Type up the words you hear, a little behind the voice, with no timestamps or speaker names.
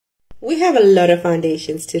We have a lot of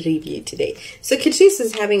foundations to review today. So Catrice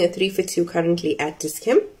is having a 3 for 2 currently at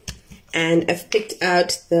Discount, and I've picked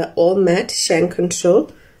out the All Matte Shine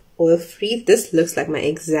Control Oil Free. This looks like my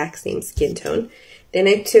exact same skin tone. Then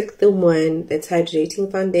I took the one that's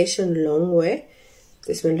Hydrating Foundation Long Wear,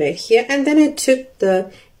 this one right here, and then I took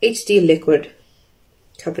the HD Liquid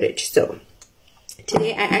Coverage. So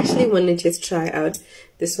today I actually want to just try out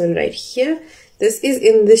this one right here. This is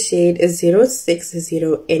in the shade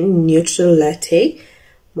 060N Neutral Latte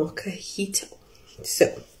Mojito.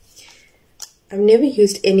 So, I've never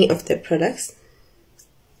used any of their products.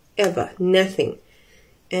 Ever. Nothing.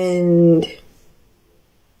 And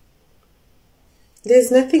there's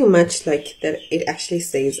nothing much like that it actually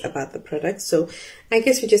says about the product. So, I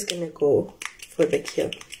guess we're just going to go for the kill.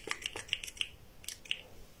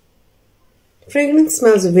 Fragrance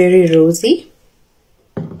smells very rosy.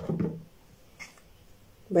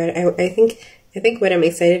 But I think what I'm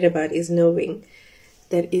excited about is knowing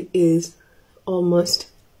that it is almost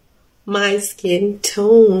my skin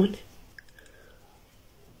tone.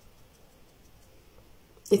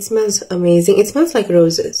 It smells amazing. It smells like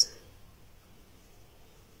roses.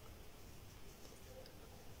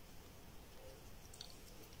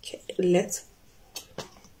 Okay, let's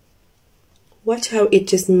watch how it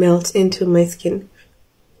just melts into my skin.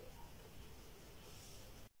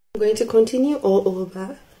 I'm going to continue all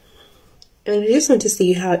over, and I just want to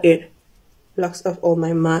see how it blocks off all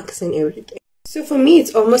my marks and everything. So for me,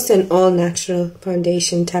 it's almost an all-natural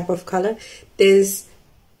foundation type of color. There's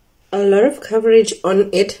a lot of coverage on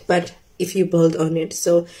it, but if you build on it,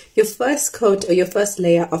 so your first coat or your first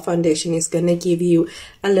layer of foundation is gonna give you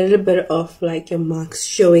a little bit of like your marks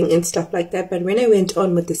showing and stuff like that. But when I went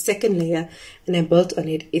on with the second layer and I built on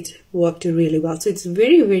it, it worked really well. So it's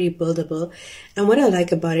very, very buildable. And what I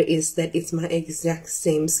like about it is that it's my exact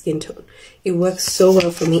same skin tone. It works so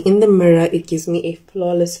well for me. In the mirror, it gives me a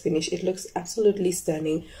flawless finish. It looks absolutely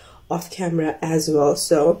stunning off camera as well.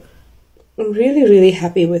 So I'm really, really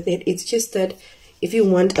happy with it. It's just that if you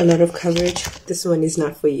want a lot of coverage, this one is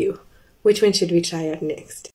not for you. Which one should we try out next?